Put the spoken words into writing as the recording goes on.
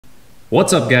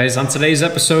What's up, guys? On today's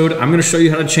episode, I'm going to show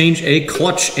you how to change a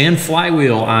clutch and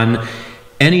flywheel on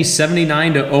any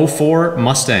 79 to 04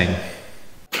 Mustang.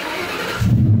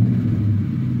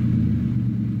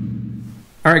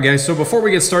 All right, guys, so before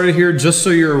we get started here, just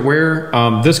so you're aware,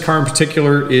 this car in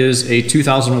particular is a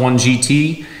 2001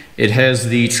 GT. It has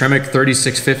the Tremec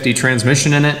 3650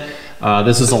 transmission in it.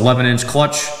 This is 11-inch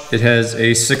clutch. It has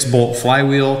a 6-bolt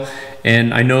flywheel,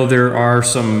 and I know there are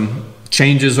some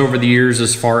changes over the years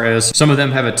as far as some of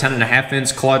them have a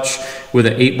 10.5-inch clutch with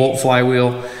an 8-bolt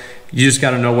flywheel. You just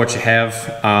got to know what you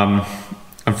have.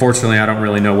 Unfortunately, I don't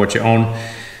really know what you own.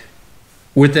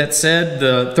 With that said,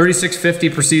 the 3650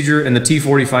 procedure and the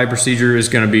T45 procedure is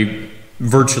going to be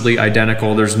virtually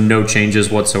identical. There's no changes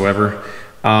whatsoever.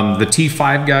 The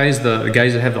T5 guys, the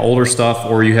guys that have the older stuff,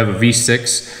 or you have a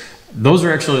V6, those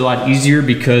are actually a lot easier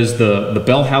because the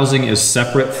bell housing is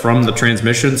separate from the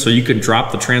transmission, so you can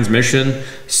drop the transmission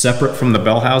separate from the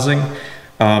bell housing.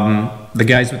 The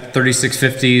guys with the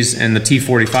 3650s and the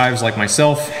T45s like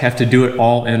myself have to do it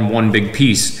all in one big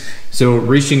piece. So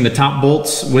reaching the top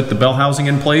bolts with the bell housing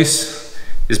in place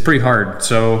is pretty hard.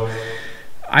 So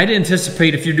I'd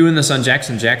anticipate if you're doing this on jack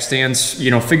stands, you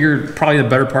know, figure probably the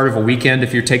better part of a weekend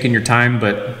if you're taking your time.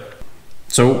 But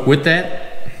so with that,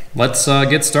 let's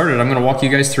get started. I'm going to walk you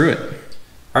guys through it.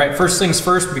 All right, first things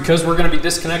first, because we're going to be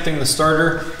disconnecting the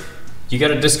starter, you got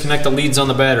to disconnect the leads on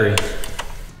the battery.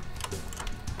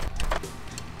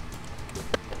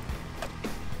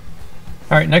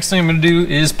 All right, next thing I'm going to do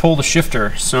is pull the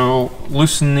shifter. So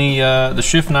loosen the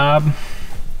shift knob,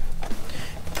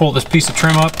 pull this piece of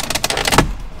trim up,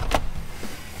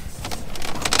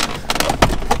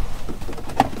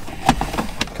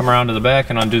 come around to the back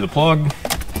and undo the plug.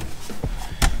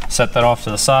 Set that off to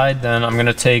the side. Then I'm going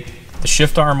to take the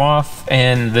shift arm off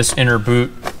and this inner boot,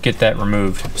 get that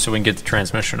removed so we can get the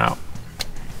transmission out.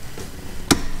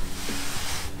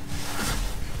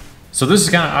 So this is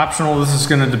kind of optional. This is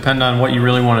going to depend on what you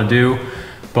really want to do,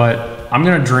 but I'm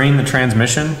going to drain the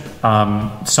transmission.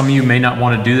 Some of you may not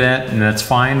want to do that, and that's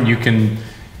fine. You can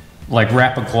like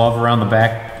wrap a glove around the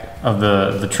back of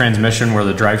the transmission where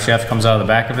the drive shaft comes out of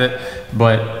the back of it.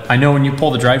 But I know when you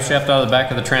pull the drive shaft out of the back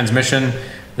of the transmission,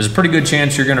 there's a pretty good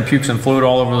chance you're going to puke some fluid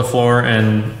all over the floor,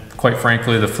 and quite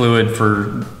frankly, the fluid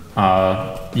for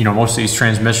you know, most of these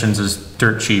transmissions is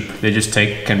dirt cheap. They just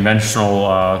take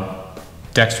conventional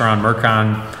Dextron,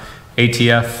 Mercon,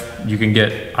 ATF. You can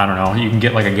get, I don't know, you can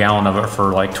get like a gallon of it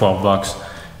for like 12 bucks.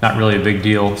 Not really a big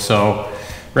deal. So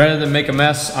rather than make a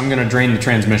mess, I'm going to drain the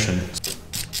transmission.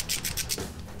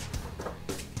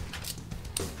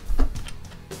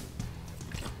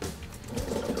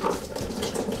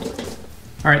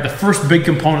 All right, the first big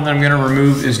component that I'm going to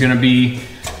remove is going to be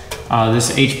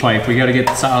this H-pipe. We got to get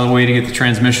this out of the way to get the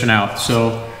transmission out.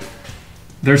 So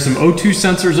there's some O2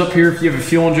 sensors up here if you have a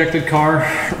fuel injected car,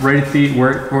 right at the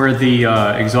where the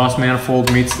exhaust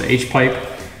manifold meets the H-pipe.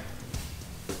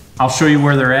 I'll show you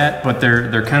where they're at, but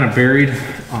they're kind of buried.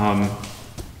 As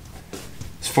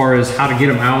far as how to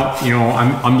get them out, you know,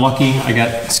 I'm lucky. I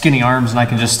got skinny arms and I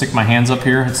can just stick my hands up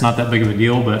here. It's not that big of a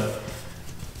deal, but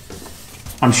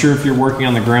I'm sure if you're working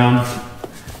on the ground,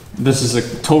 this is a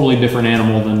totally different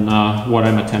animal than what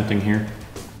I'm attempting here.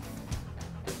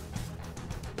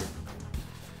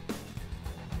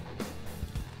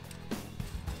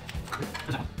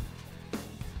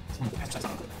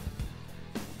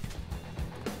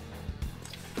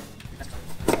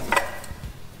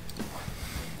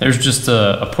 There's just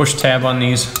a push tab on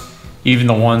these, even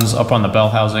the ones up on the bell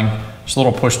housing. Just a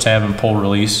little push tab and pull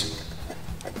release.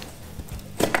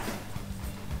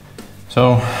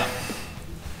 So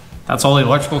that's all the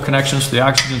electrical connections to the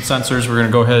oxygen sensors. We're going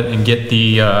to go ahead and get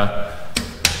the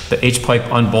H-pipe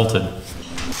unbolted.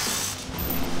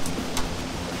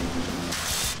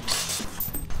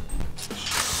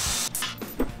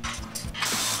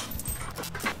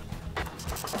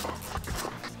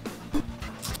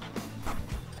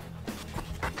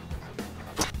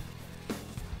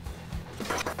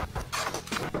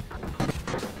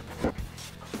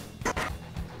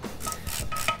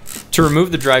 To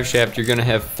remove the drive shaft, you're going to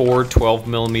have 4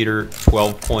 12mm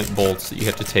 12-point bolts that you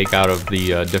have to take out of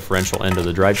the differential end of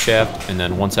the drive shaft, and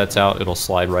then once that's out, it'll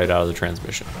slide right out of the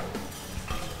transmission.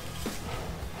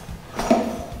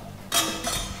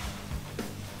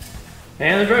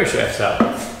 And the drive shaft's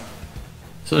out.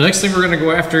 So the next thing we're going to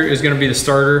go after is going to be the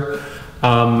starter.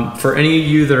 For any of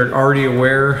you that are already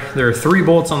aware, there are 3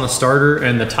 bolts on the starter,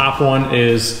 and the top one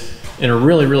is in a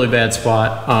really, really bad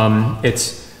spot.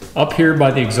 It's up here by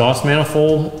the exhaust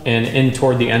manifold and in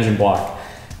toward the engine block.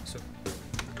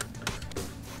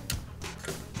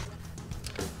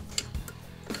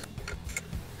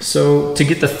 So to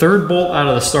get the third bolt out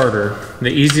of the starter, the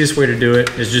easiest way to do it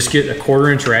is just get a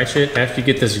 1/4-inch ratchet after you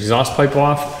get this exhaust pipe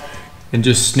off and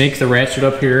just snake the ratchet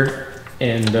up here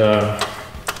and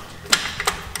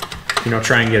you know,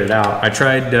 try and get it out. I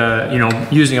tried you know,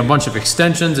 using a bunch of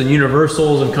extensions and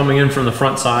universals and coming in from the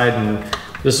front side, and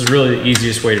this is really the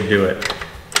easiest way to do it.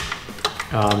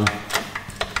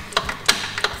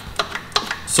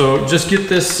 So just get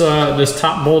this this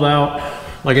top bolt out.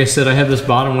 Like I said, I have this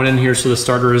bottom one in here so the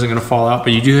starter isn't gonna fall out,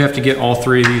 but you do have to get all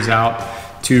 3 of these out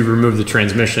to remove the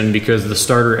transmission because the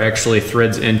starter actually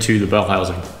threads into the bell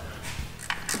housing.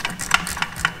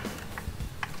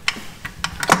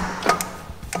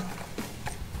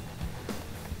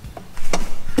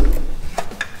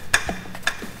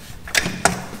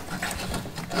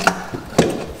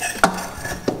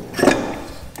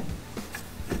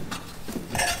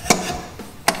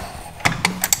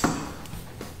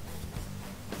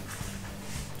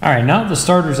 All right, now that the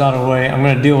starter's out of the way, I'm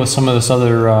gonna deal with some of this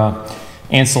other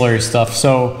ancillary stuff.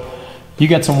 So you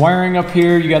got some wiring up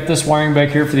here, you got this wiring back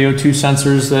here for the O2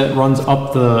 sensors that runs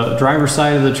up the driver's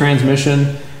side of the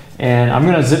transmission. And I'm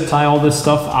gonna zip tie all this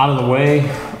stuff out of the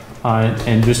way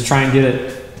and just try and get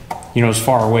it, you know, as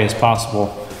far away as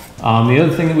possible. The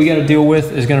other thing that we gotta deal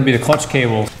with is gonna be the clutch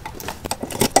cable.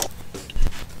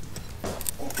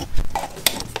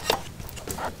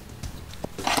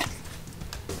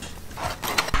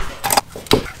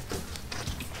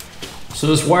 So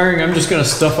this wiring, I'm just gonna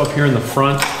stuff up here in the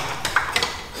front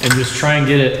and just try and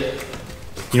get it,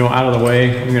 you know, out of the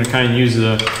way. I'm gonna kind of use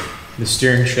the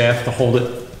steering shaft to hold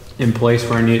it in place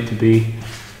where I need it to be.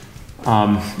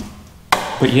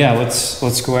 But yeah,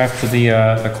 let's go after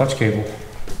the clutch cable.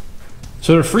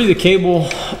 So to free the cable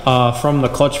from the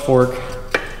clutch fork,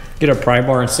 get a pry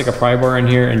bar and stick a pry bar in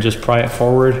here and just pry it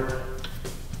forward.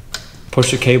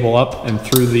 Push the cable up and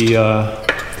through the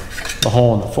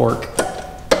hole in the fork.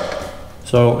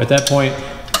 So at that point,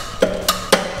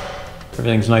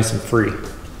 everything's nice and free.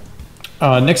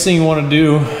 Next thing you want to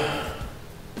do,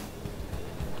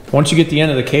 once you get the end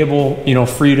of the cable, you know,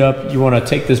 freed up, you want to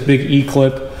take this big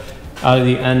E-clip out of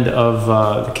the end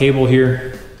of the cable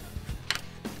here.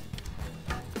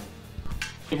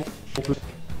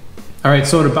 All right,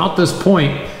 so at about this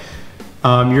point,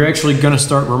 you're actually going to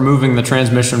start removing the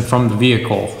transmission from the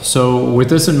vehicle. So with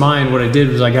this in mind, what I did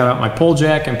was I got out my pull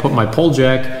jack and put my pull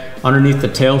jack underneath the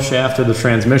tail shaft of the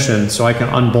transmission so I can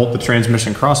unbolt the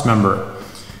transmission cross member.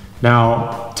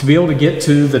 Now, to be able to get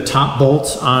to the top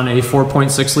bolts on a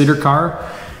 4.6 liter car,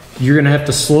 you're gonna have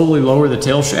to slowly lower the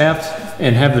tail shaft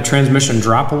and have the transmission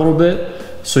drop a little bit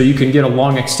so you can get a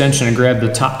long extension and grab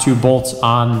the top 2 bolts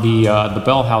on the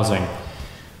bell housing.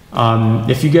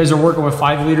 If you guys are working with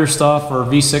 5 liter stuff or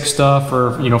V6 stuff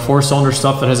or, you know, 4-cylinder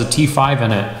stuff that has a T5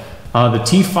 in it, the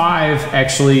T5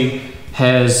 actually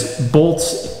has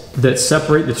bolts that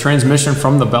separate the transmission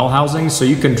from the bell housing, so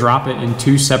you can drop it in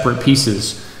 2 separate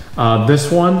pieces.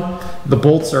 This one, the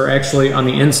bolts are actually on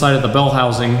the inside of the bell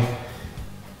housing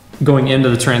going into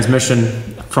the transmission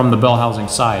from the bell housing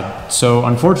side. So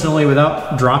unfortunately,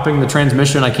 without dropping the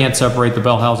transmission, I can't separate the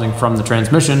bell housing from the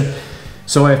transmission,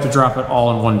 so I have to drop it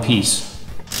all in one piece.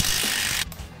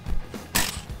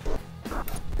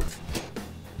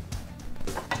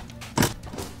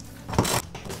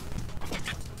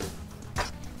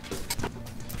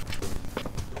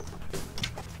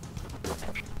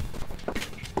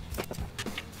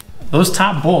 Those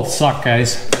top bolts suck,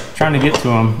 guys. Trying to get to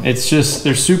them. It's just,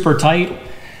 they're super tight.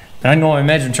 And I can only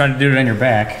imagine trying to do it on your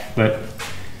back, but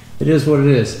it is what it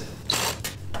is.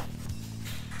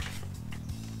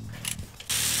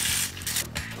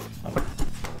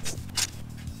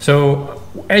 So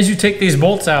as you take these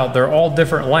bolts out, they're all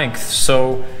different lengths.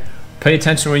 So pay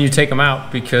attention when you take them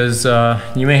out because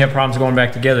you may have problems going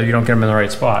back together. You don't get them in the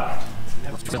right spot.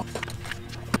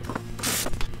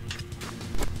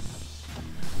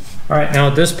 All right, now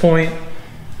at this point,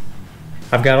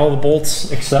 I've got all the bolts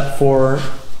except for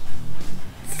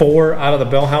 4 out of the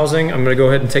bell housing. I'm gonna go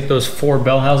ahead and take those 4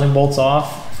 bell housing bolts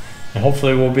off, and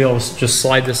hopefully we'll be able to just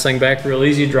slide this thing back real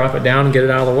easy, drop it down, and get it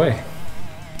out of the way.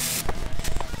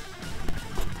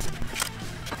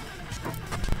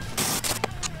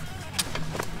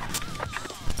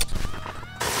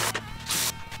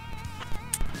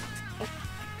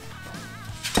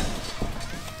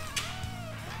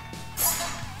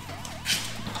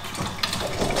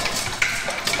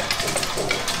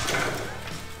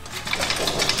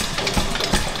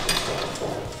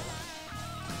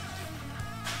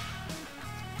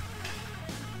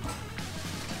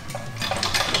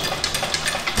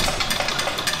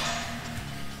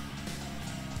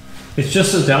 It's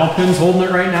just the dowel pins holding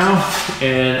it right now,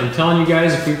 and I'm telling you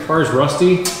guys, if your car is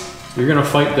rusty, you're gonna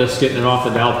fight this getting it off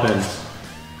the dowel pins.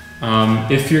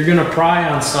 If you're gonna pry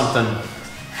on something,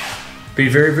 be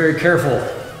very, very careful,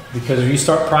 because if you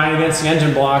start prying against the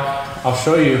engine block, I'll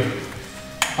show you,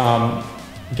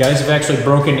 guys have actually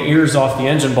broken ears off the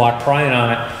engine block prying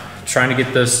on it, trying to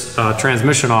get this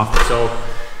transmission off. So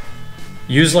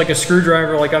use like a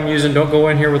screwdriver like I'm using. Don't go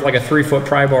in here with like a 3-foot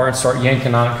pry bar and start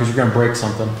yanking on it, because you're gonna break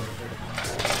something.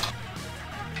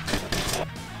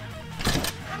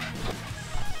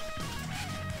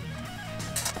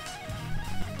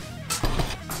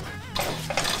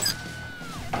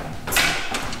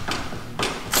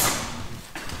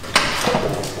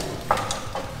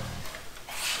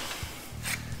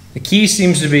 The key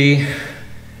seems to be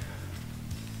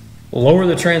lower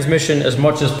the transmission as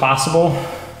much as possible,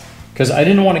 because I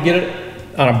didn't want to get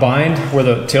it on a bind where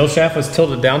the tail shaft was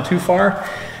tilted down too far.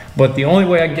 But the only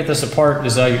way I can get this apart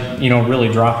is I, really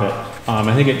drop it.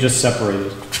 I think it just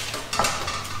separated.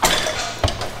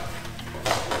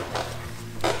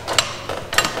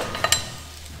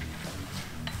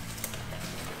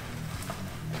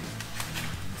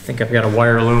 I think I've got a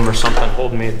wire loom or something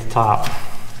holding me at the top.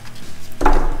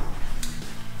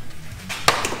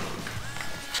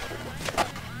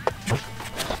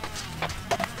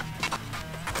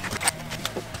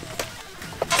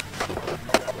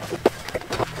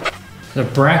 The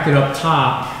bracket up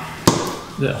top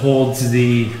that holds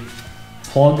the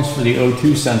plugs for the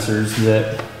O2 sensors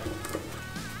that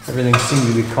everything seemed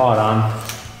to be caught on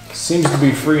seems to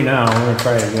be free now. I'm going to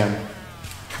try it again.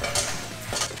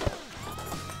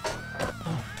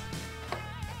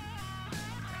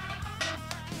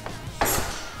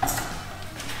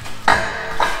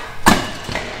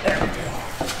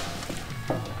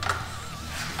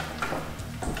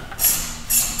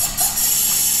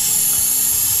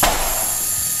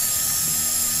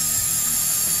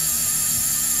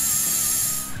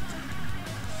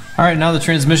 All right, now the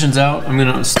transmission's out, I'm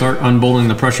gonna start unbolting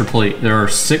the pressure plate. There are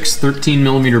 6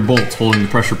 13mm bolts holding the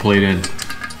pressure plate in.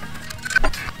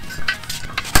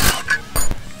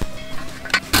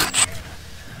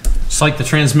 Just like the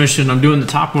transmission, I'm doing the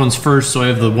top ones first, so I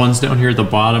have the ones down here at the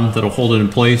bottom that'll hold it in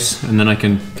place, and then I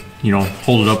can,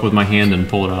 hold it up with my hand and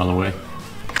pull it out of the way.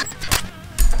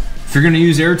 If you're gonna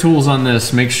use air tools on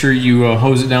this, make sure you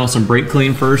hose it down with some brake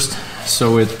clean first,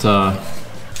 so it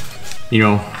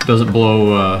doesn't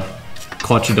blow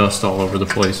clutch dust all over the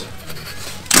place.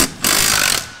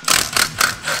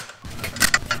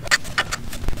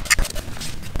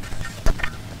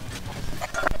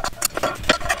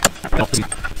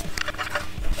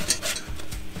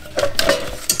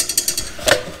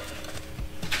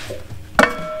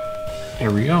 There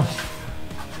we go.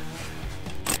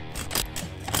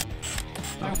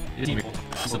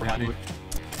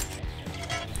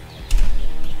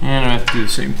 And I have to do the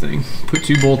same thing. Put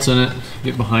 2 bolts in it,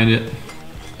 get behind it,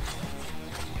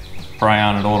 pry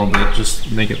on it a little bit,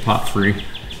 just make it pop free.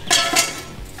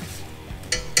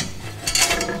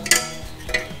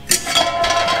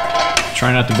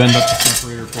 Try not to bend up the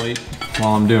separator plate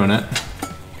while I'm doing it.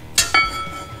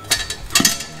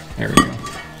 There we go.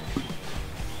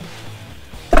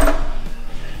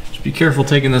 Just be careful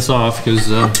taking this off, because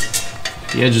the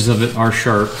edges of it are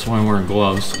sharp. That's why I'm wearing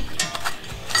gloves.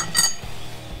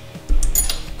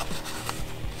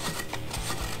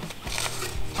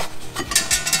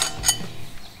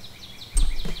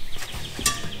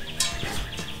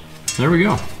 There we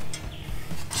go.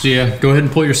 So yeah, go ahead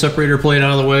and pull your separator plate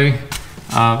out of the way.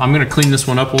 I'm gonna clean this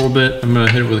one up a little bit. I'm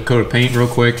gonna hit it with a coat of paint real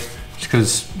quick, just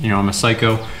because, I'm a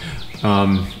psycho.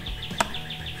 And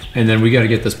then we gotta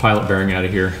get this pilot bearing out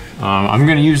of here. I'm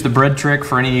gonna use the bread trick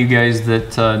for any of you guys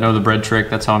that know the bread trick.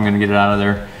 That's how I'm gonna get it out of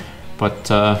there. But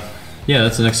yeah,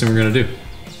 that's the next thing we're gonna do.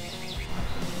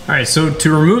 All right, so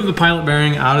to remove the pilot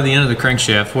bearing out of the end of the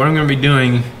crankshaft, what I'm gonna be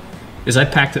doing is I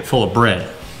packed it full of bread.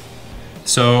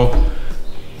 So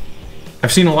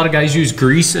I've seen a lot of guys use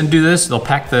grease and do this. They'll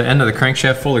pack the end of the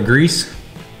crankshaft full of grease.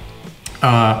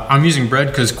 I'm using bread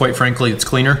because, quite frankly, it's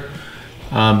cleaner,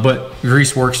 but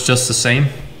grease works just the same.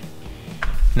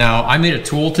 Now, I made a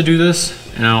tool to do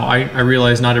this. Now, I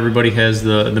realize not everybody has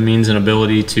the means and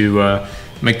ability to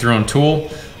make their own tool,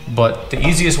 but the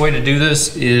easiest way to do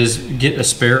this is get a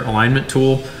spare alignment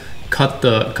tool, cut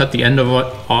the end of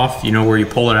it off, where you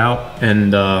pull it out,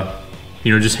 and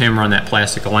just hammer on that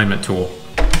plastic alignment tool.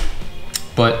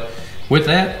 But with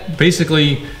that,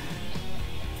 basically,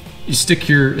 you stick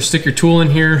your tool in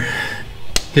here,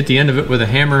 hit the end of it with a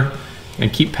hammer,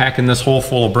 and keep packing this hole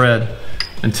full of bread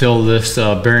until this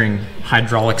bearing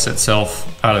hydraulics itself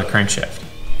out of the crankshaft.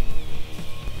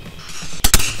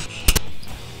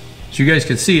 So you guys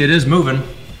can see it is moving.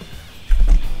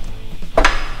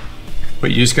 but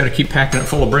you just got to keep packing it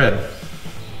full of bread.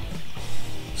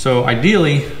 So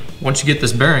ideally, once you get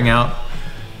this bearing out,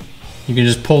 you can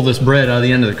just pull this bread out of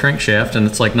the end of the crankshaft and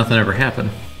it's like nothing ever happened.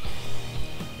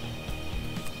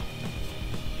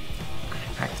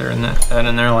 Pack that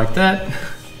in there like that.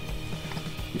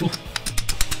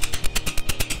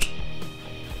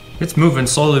 It's moving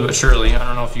slowly but surely. I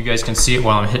don't know if you guys can see it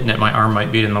while I'm hitting it. My arm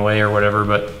might be in the way or whatever,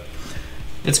 but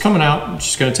it's coming out. It's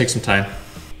just gonna take some time.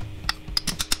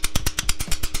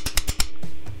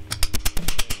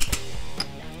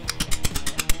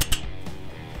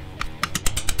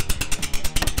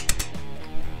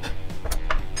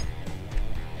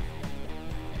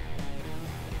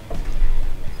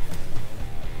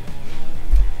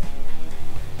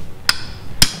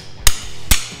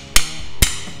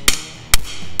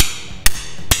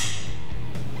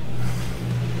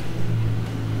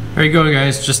 There you go,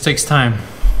 guys, just takes time.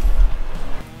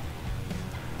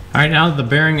 All right, now that the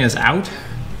bearing is out,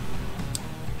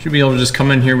 should be able to just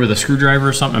come in here with a screwdriver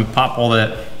or something and pop all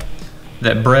that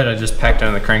bread I just packed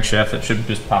on the crankshaft. It should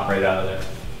just pop right out of there.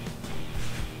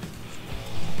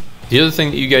 The other thing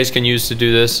that you guys can use to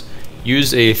do this,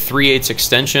 use a 3/8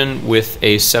 extension with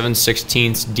a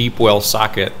 7/16 deep well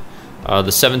socket.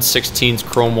 The 7/16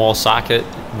 chrome wall socket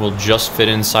will just fit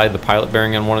inside the pilot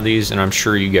bearing on one of these, and I'm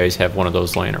sure you guys have one of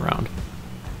those laying around.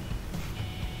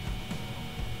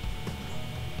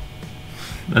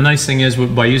 The nice thing is,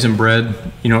 by using bread,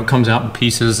 you know, it comes out in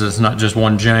pieces. It's not just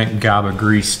one giant gob of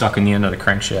grease stuck in the end of the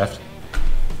crankshaft.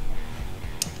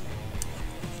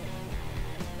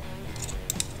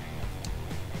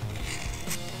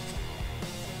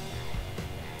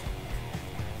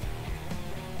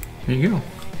 There you go.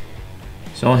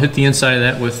 So I'll hit the inside of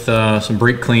that with some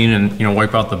brake clean and, you know,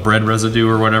 wipe out the bread residue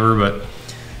or whatever. But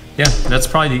yeah, that's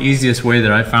probably the easiest way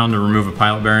that I found to remove a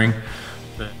pilot bearing.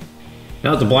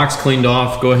 Now that the block's cleaned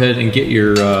off, go ahead and get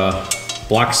your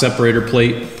block separator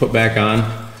plate put back on.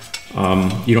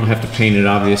 You don't have to paint it,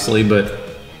 obviously,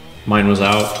 but mine was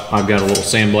out. I've got a little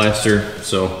sandblaster,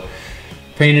 so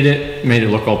painted it, made it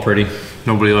look all pretty.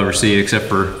 Nobody will ever see it except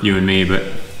for you and me, but.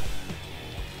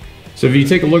 So if you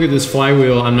take a look at this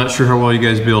flywheel, I'm not sure how well you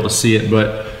guys will be able to see it,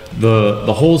 but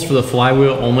the holes for the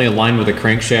flywheel only align with the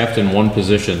crankshaft in one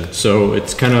position. So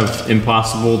it's kind of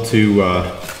impossible to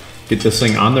get this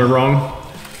thing on there wrong.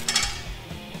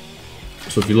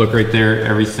 So if you look right there,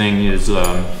 everything is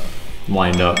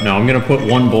lined up. Now I'm gonna put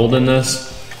one bolt in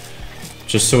this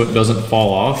just so it doesn't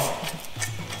fall off.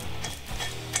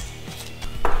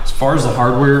 As far as the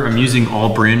hardware, I'm using all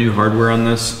brand new hardware on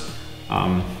this.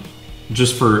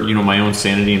 Just for, you know, my own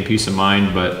sanity and peace of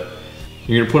mind, but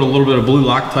you're gonna put a little bit of blue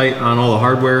Loctite on all the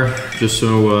hardware just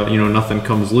so you know, nothing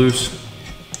comes loose,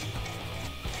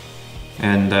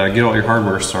 and get all your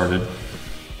hardware started.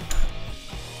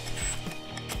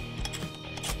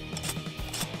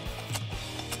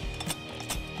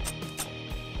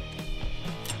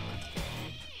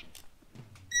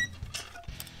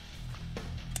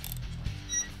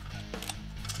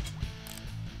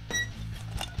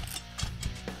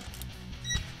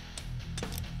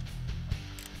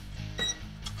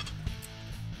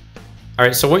 All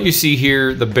right, so what you see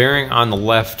here, the bearing on the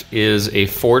left is a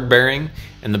Ford bearing,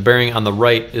 and the bearing on the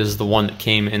right is the one that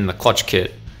came in the clutch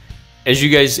kit. As you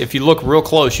guys, if you look real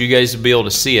close, you guys will be able to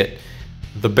see it.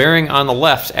 The bearing on the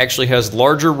left actually has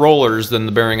larger rollers than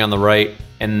the bearing on the right,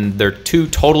 and they're two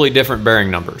totally different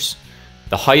bearing numbers.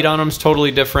 The height on them is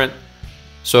totally different.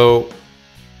 So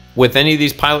with any of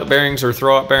these pilot bearings or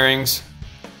throw-out bearings,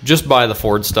 just buy the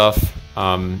Ford stuff.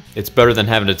 It's better than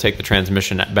having to take the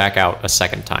transmission back out a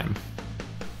second time.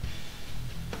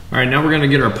 All right, now we're gonna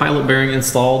get our pilot bearing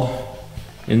installed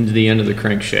into the end of the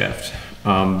crankshaft.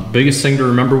 Biggest thing to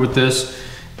remember with this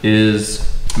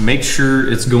is make sure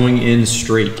it's going in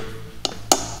straight.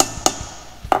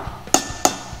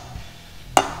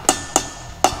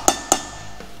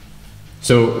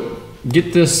 So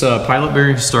get this pilot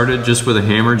bearing started just with a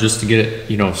hammer, just to get it,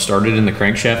 you know, started in the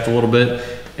crankshaft a little bit.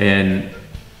 And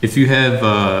if you have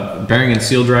bearing and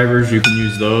seal drivers, you can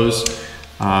use those.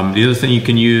 The other thing you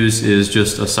can use is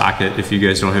just a socket if you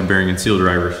guys don't have bearing and seal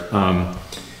drivers.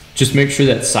 Just make sure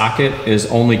that socket is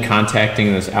only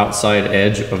contacting this outside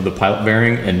edge of the pilot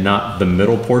bearing and not the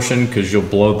middle portion, because you'll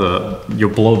blow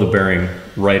the bearing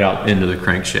right out into the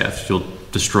crankshaft. You'll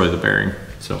destroy the bearing.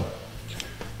 So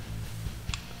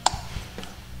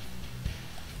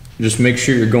just make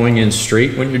sure you're going in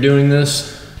straight when you're doing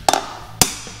this.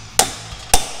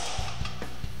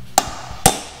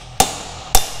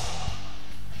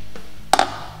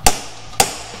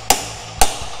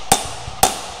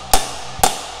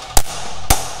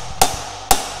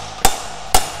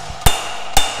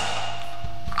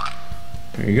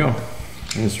 you go.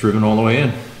 And it's driven all the way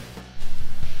in.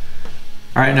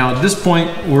 All right, now at this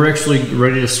point, we're actually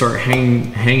ready to start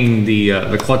hanging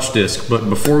the clutch disc. But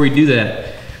before we do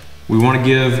that, we want to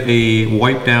give a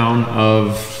wipe down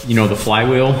of, you know, the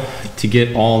flywheel to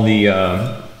get all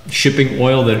the shipping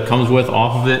oil that it comes with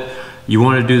off of it. You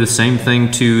want to do the same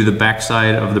thing to the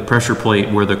backside of the pressure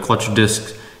plate where the clutch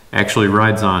disc actually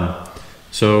rides on.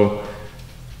 So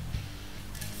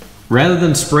rather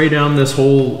than spray down this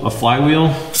whole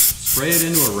flywheel, spray it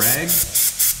into a rag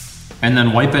and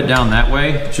then wipe it down that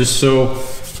way, just so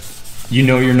you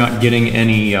know you're not getting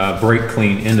any brake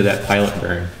clean into that pilot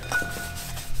bearing.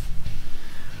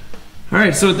 All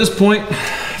right, so at this point,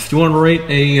 if you want to write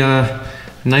a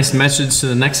nice message to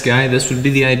the next guy, this would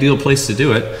be the ideal place to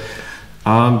do it.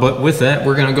 But with that,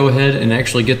 we're gonna go ahead and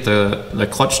actually get the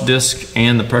clutch disc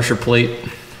and the pressure plate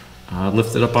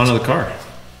lifted up onto the car.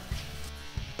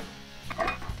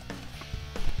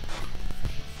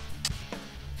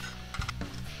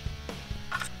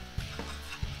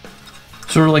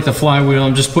 Sort of like the flywheel,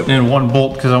 I'm just putting in one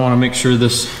bolt because I want to make sure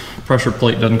this pressure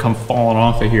plate doesn't come falling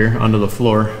off of here onto the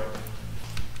floor.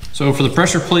 So for the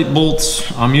pressure plate bolts,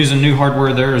 I'm using new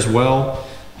hardware there as well.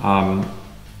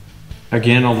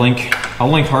 Again, I'll link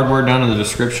hardware down in the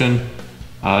description.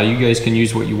 You guys can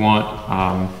use what you want.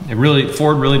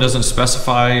 Ford really doesn't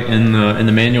specify in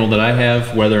the manual that I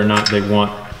have whether or not they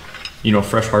want, you know,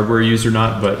 fresh hardware used or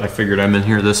not. But I figured I'm in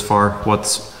here this far.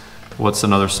 What's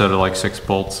another set of like 6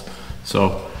 bolts?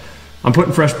 So I'm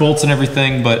putting fresh bolts and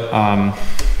everything, but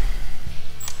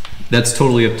that's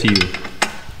totally up to you.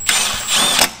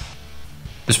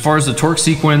 As far as the torque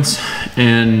sequence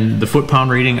and the foot-pound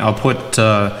rating, I'll put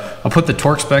the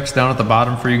torque specs down at the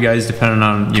bottom for you guys, depending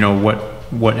on, you know,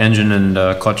 what engine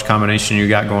and clutch combination you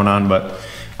got going on. But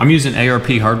I'm using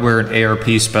ARP hardware, and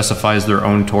ARP specifies their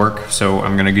own torque, so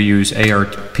I'm going to use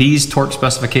ARP's torque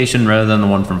specification rather than the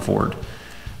one from Ford.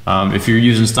 If you're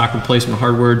using stock replacement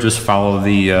hardware, just follow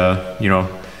the you know,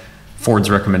 Ford's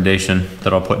recommendation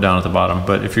that I'll put down at the bottom.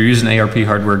 But if you're using ARP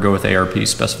hardware, go with ARP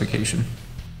specification.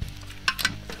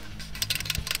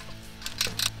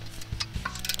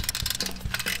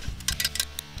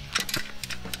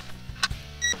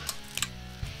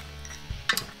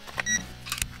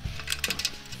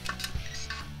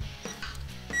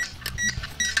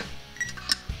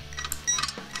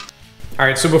 All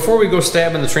right, so before we go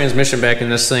stabbing the transmission back in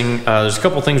this thing, there's a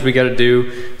couple things we got to do.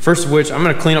 First of which, I'm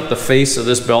going to clean up the face of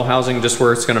this bell housing, just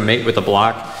where it's going to mate with the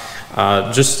block,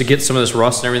 just to get some of this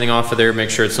rust and everything off of there,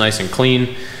 make sure it's nice and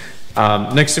clean.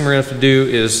 Next thing we're going to have to do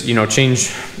is, you know, change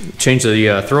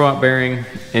the throwout bearing,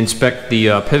 inspect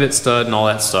the pivot stud and all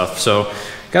that stuff. So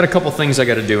got a couple things I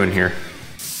got to do in here.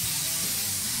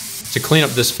 To clean up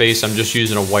this face, I'm just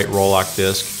using a white roll-lock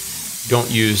disc.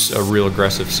 Don't use a real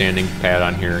aggressive sanding pad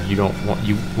on here. You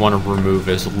want to remove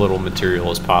as little material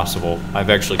as possible.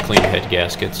 I've actually cleaned head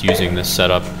gaskets using this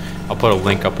setup. I'll put a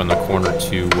link up in the corner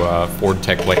to Ford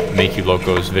Tech Make You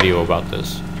Loco's video about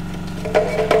this.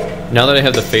 Now that I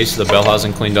have the face of the bell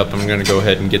housing cleaned up, I'm going to go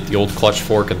ahead and get the old clutch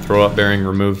fork and throwout bearing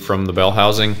removed from the bell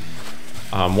housing.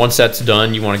 Once that's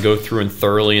done, you want to go through and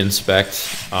thoroughly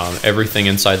inspect everything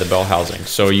inside the bell housing.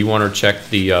 So you want to check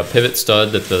the pivot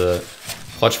stud that the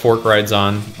clutch fork rides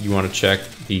on. You want to check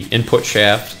the input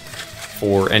shaft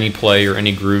for any play or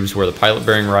any grooves where the pilot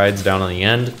bearing rides down on the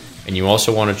end. And you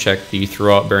also want to check the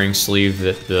throwout bearing sleeve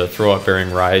that the throwout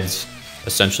bearing rides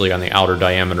essentially on the outer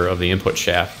diameter of the input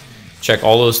shaft. Check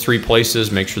all those 3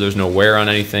 places, make sure there's no wear on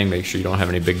anything, make sure you don't have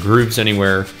any big grooves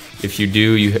anywhere. If you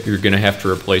do, you're going to have to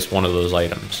replace one of those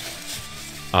items.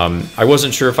 I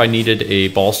wasn't sure if I needed a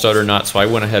ball stud or not, so I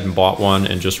went ahead and bought one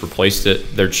and just replaced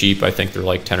it. They're cheap. I think they're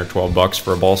like 10 or 12 bucks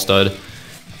for a ball stud.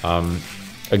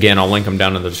 Again, I'll link them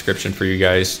down in the description for you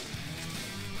guys.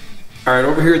 All right,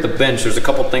 over here at the bench, there's a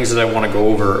couple things that I want to go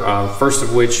over. First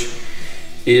of which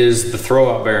is the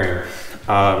throwout bearing.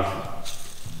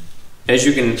 As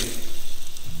you can,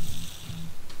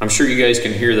 I'm sure you guys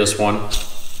can hear this one,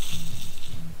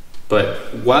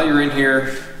 but while you're in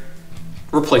here,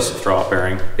 replace the throwout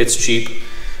bearing. It's cheap.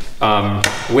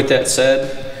 With that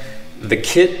said,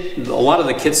 a lot of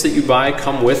the kits that you buy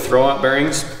come with throwout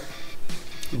bearings,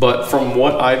 but from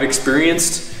what I've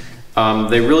experienced,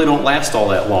 they really don't last all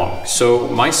that long. So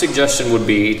my suggestion would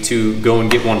be to go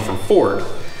and get one from Ford.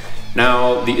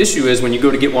 Now, the issue is when you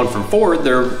go to get one from Ford,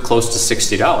 they're close to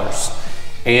 $60.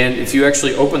 And if you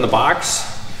actually open the box,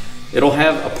 it'll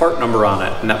have a part number on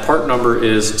it, and that part number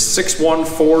is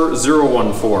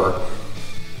 614014.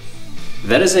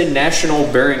 That is a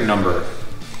national bearing number.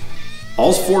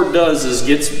 All Ford does is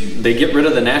they get rid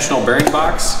of the national bearing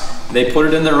box, they put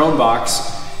it in their own box,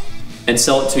 and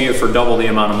sell it to you for double the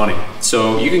amount of money.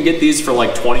 So you can get these for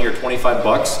like 20 or 25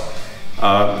 bucks.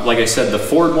 Like I said, the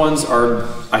Ford ones are,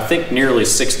 I think, nearly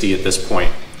 60 at this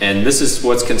point. And this is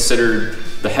what's considered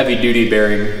the heavy duty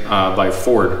bearing by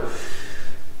Ford.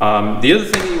 The other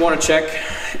thing that you want to check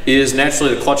is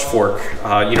naturally the clutch fork.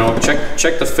 You know,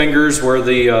 check the fingers where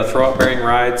the throw-out bearing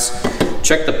rides.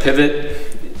 Check the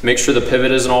pivot, make sure the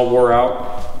pivot isn't all wore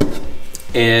out.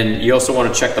 And you also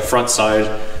want to check the front side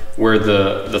where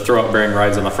the throw-out bearing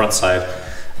rides on the front side.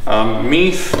 I'm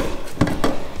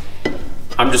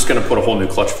just gonna put a whole new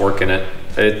clutch fork in it.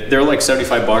 They're like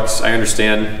 75 bucks, I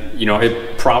understand. You know,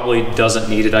 it probably doesn't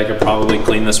need it. I could probably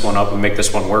clean this one up and make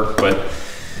this one work, but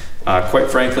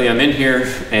quite frankly, I'm in here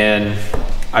and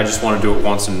I just wanna do it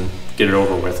once and get it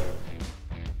over with.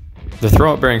 The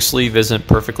throw-out bearing sleeve isn't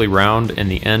perfectly round,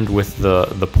 and the end with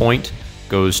the point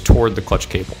goes toward the clutch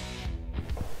cable.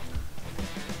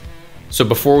 So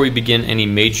before we begin any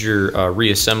major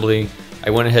reassembly, I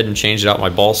went ahead and changed out my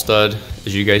ball stud,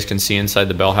 as you guys can see inside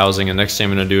the bell housing. And next thing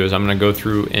I'm going to do is I'm going to go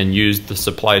through and use the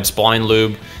supplied spline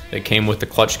lube that came with the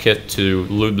clutch kit to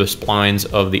lube the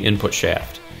splines of the input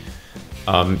shaft.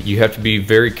 You have to be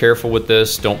very careful with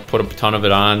this. Don't put a ton of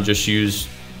it on. Just use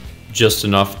just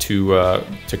enough to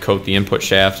coat the input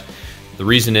shaft. The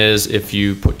reason is if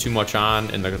you put too much on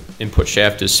and the input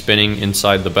shaft is spinning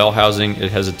inside the bell housing,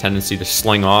 it has a tendency to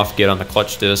sling off, get on the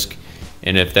clutch disc,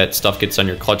 and if that stuff gets on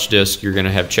your clutch disc, you're going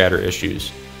to have chatter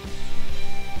issues.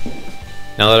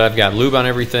 Now that I've got lube on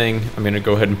everything, I'm going to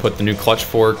go ahead and put the new clutch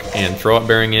fork and throw-out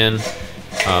bearing in.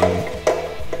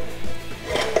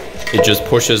 It just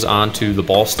pushes onto the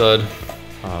ball stud.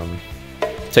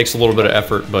 Takes a little bit of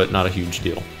effort, but not a huge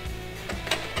deal.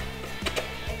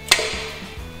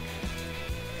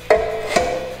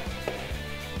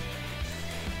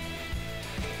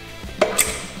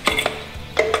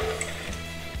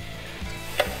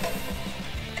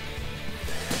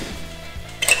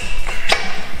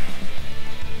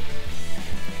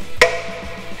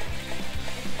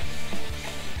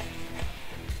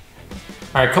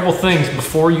 All right, a couple things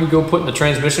before you go putting the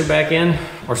transmission back in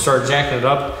or start jacking it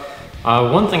up.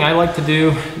 One thing I like to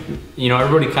do, you know,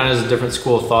 everybody kind of has a different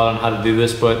school of thought on how to do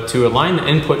this, but to align the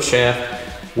input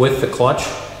shaft with the clutch,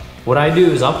 what I do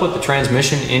is I'll put the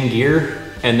transmission in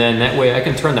gear, and then that way I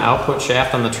can turn the output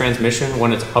shaft on the transmission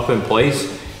when it's up in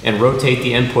place and rotate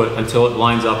the input until it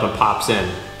lines up and pops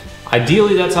in.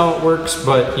 Ideally, that's how it works,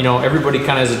 but you know, everybody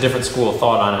kind of has a different school of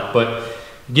thought on it. But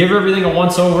give everything a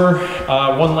once over,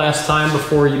 one last time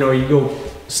before you go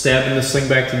stabbing this thing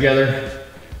back together.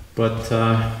 But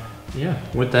yeah,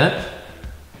 with that,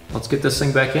 let's get this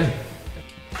thing back in.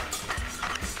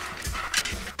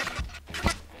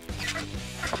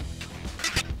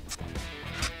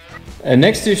 The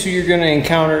next issue you're going to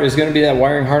encounter is going to be that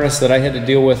wiring harness that I had to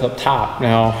deal with up top.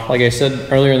 Now, like I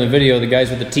said earlier in the video, the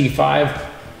guys with the T5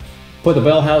 put the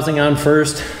bell housing on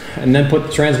first and then put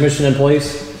the transmission in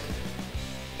place.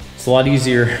 It's a lot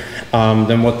easier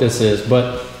than what this is,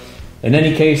 but in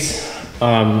any case,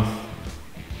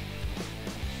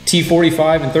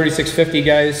 T45 and 3650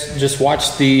 guys, just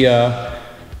watch the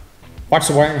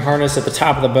wiring harness at the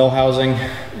top of the bell housing.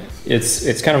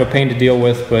 It's kind of a pain to deal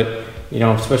with, but you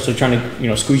know, especially trying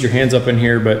to squeeze your hands up in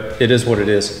here, but it is what it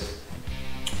is.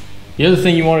 The other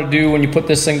thing you want to do when you put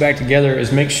this thing back together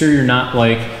is make sure you're not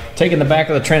like taking the back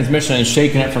of the transmission and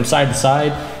shaking it from side to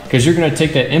side, because you're going to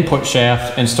take that input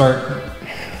shaft and start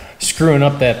screwing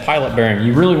up that pilot bearing.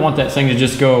 You really want that thing to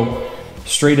just go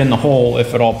straight in the hole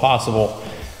if at all possible.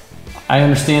 I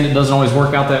understand it doesn't always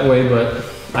work out that way, but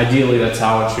ideally that's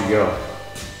how it should go.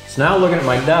 So now looking at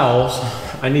my dowels,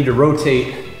 I need to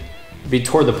rotate, be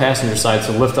toward the passenger side,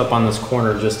 so lift up on this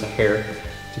corner just a hair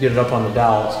to get it up on the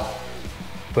dowels.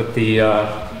 But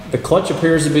the clutch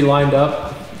appears to be lined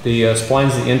up. The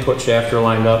splines of the input shaft are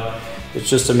lined up. It's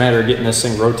just a matter of getting this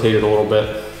thing rotated a little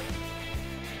bit.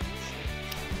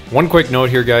 One quick note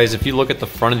here, guys, if you look at the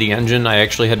front of the engine, I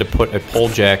actually had to put a pole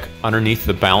jack underneath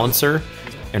the balancer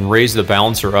and raise the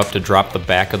balancer up to drop the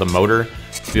back of the motor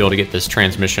to be able to get this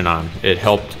transmission on. It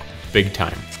helped big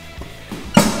time.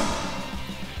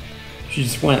 She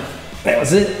just went, that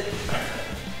was it.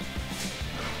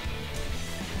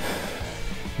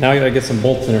 Now I gotta get some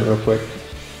bolts in it real quick.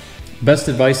 Best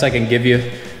advice I can give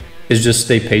you is just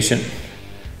stay patient.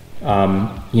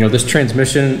 This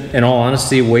transmission, in all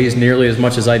honesty, weighs nearly as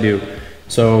much as I do.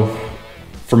 So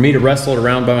for me to wrestle it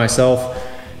around by myself,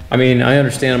 I mean, I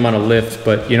understand I'm on a lift,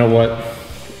 but you know what?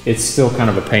 It's still kind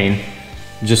of a pain,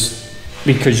 just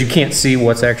because you can't see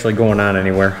what's actually going on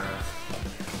anywhere.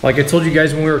 Like I told you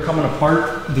guys when we were coming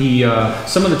apart,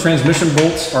 some of the transmission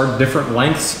bolts are different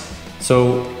lengths,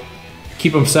 so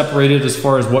keep them separated as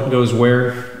far as what goes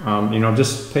where. You know,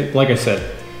 just pay, like I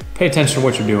said, pay attention to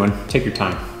what you're doing. Take your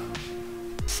time.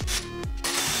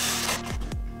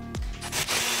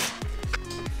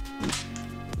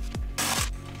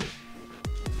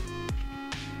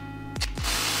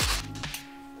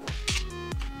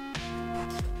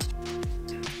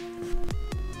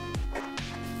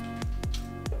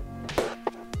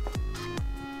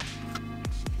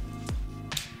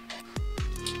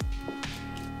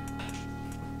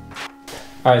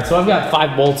 All right, so I've got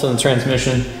 5 bolts in the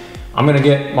transmission. I'm gonna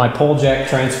get my pole jack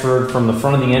transferred from the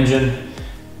front of the engine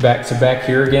back to back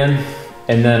here again.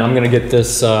 And then I'm gonna get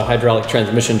this hydraulic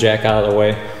transmission jack out of the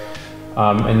way.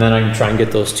 And then I can try and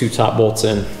get those 2 top bolts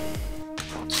in.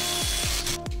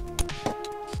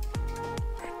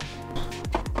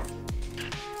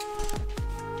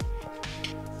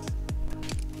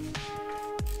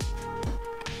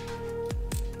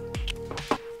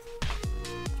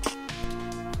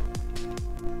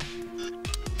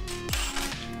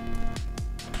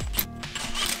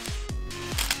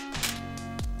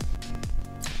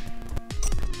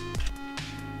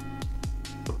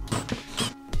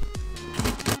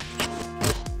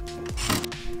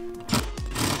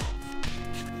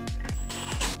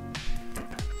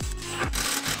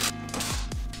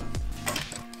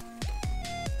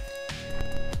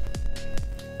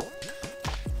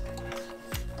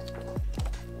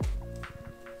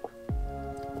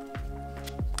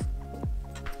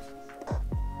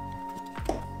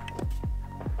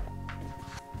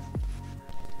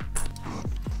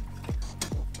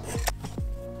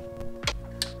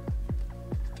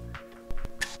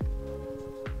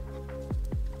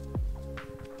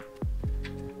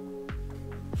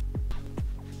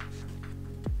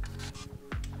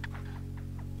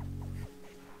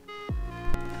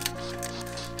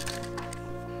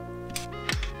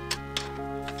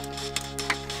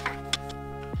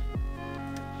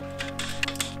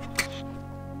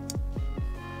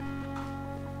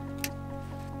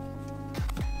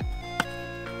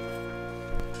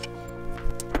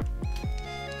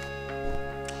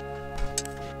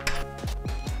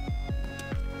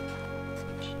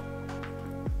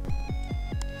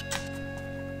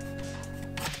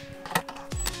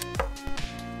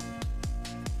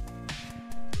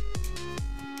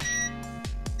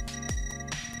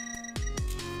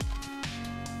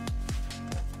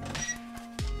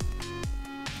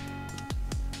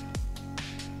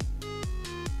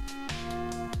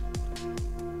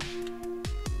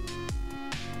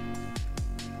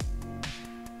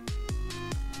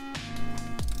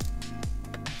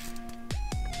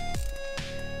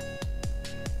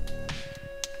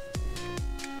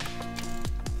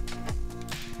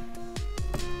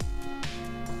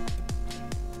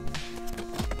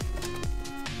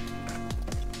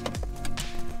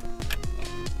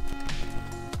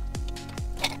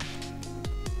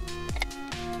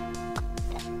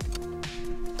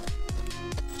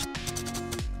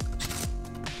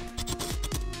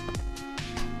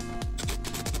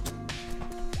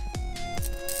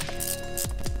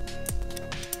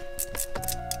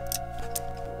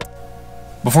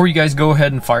 Before you guys go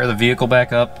ahead and fire the vehicle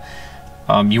back up,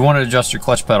 you want to adjust your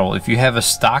clutch pedal. If you have a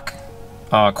stock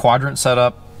quadrant set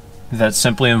up, that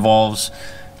simply involves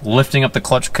lifting up the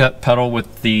clutch pedal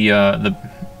with the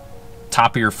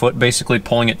top of your foot, basically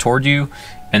pulling it toward you,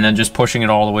 and then just pushing it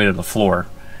all the way to the floor.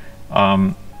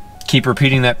 Keep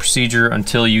repeating that procedure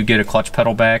until you get a clutch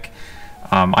pedal back.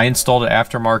 I installed an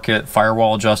aftermarket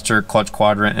firewall adjuster, clutch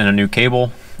quadrant, and a new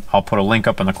cable. I'll put a link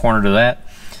up in the corner to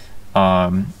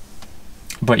that.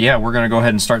 But yeah, we're gonna go ahead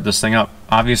and start this thing up.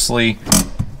 Obviously,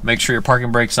 make sure your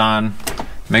parking brake's on,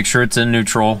 make sure it's in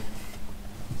neutral,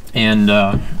 and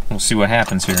we'll see what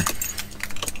happens here.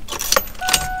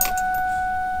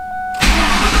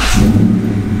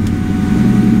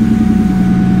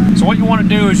 So what you want to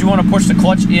do is you want to push the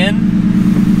clutch in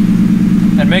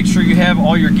and make sure you have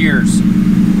all your gears.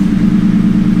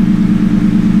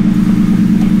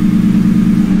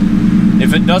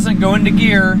 If it doesn't go into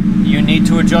gear, you need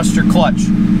to adjust your clutch.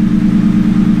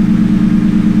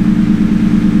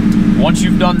 Once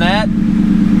you've done that,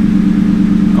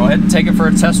 go ahead and take it for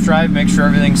a test drive, make sure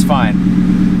everything's fine.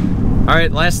 All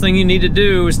right, last thing you need to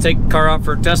do is take the car out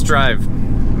for a test drive.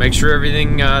 Make sure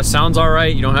everything sounds all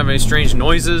right, you don't have any strange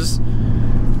noises.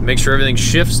 Make sure everything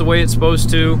shifts the way it's supposed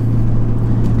to.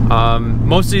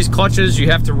 Most of these clutches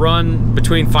you have to run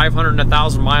between 500 and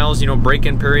 1,000 miles,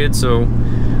 break-in period, so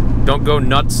don't go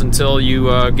nuts until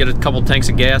you get a couple tanks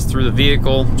of gas through the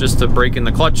vehicle just to break in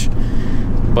the clutch.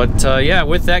 But yeah,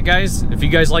 with that, guys, if you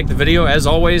guys like the video, as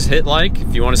always, hit like.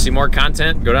 If you want to see more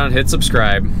content, go down and hit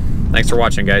subscribe. Thanks for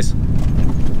watching, guys.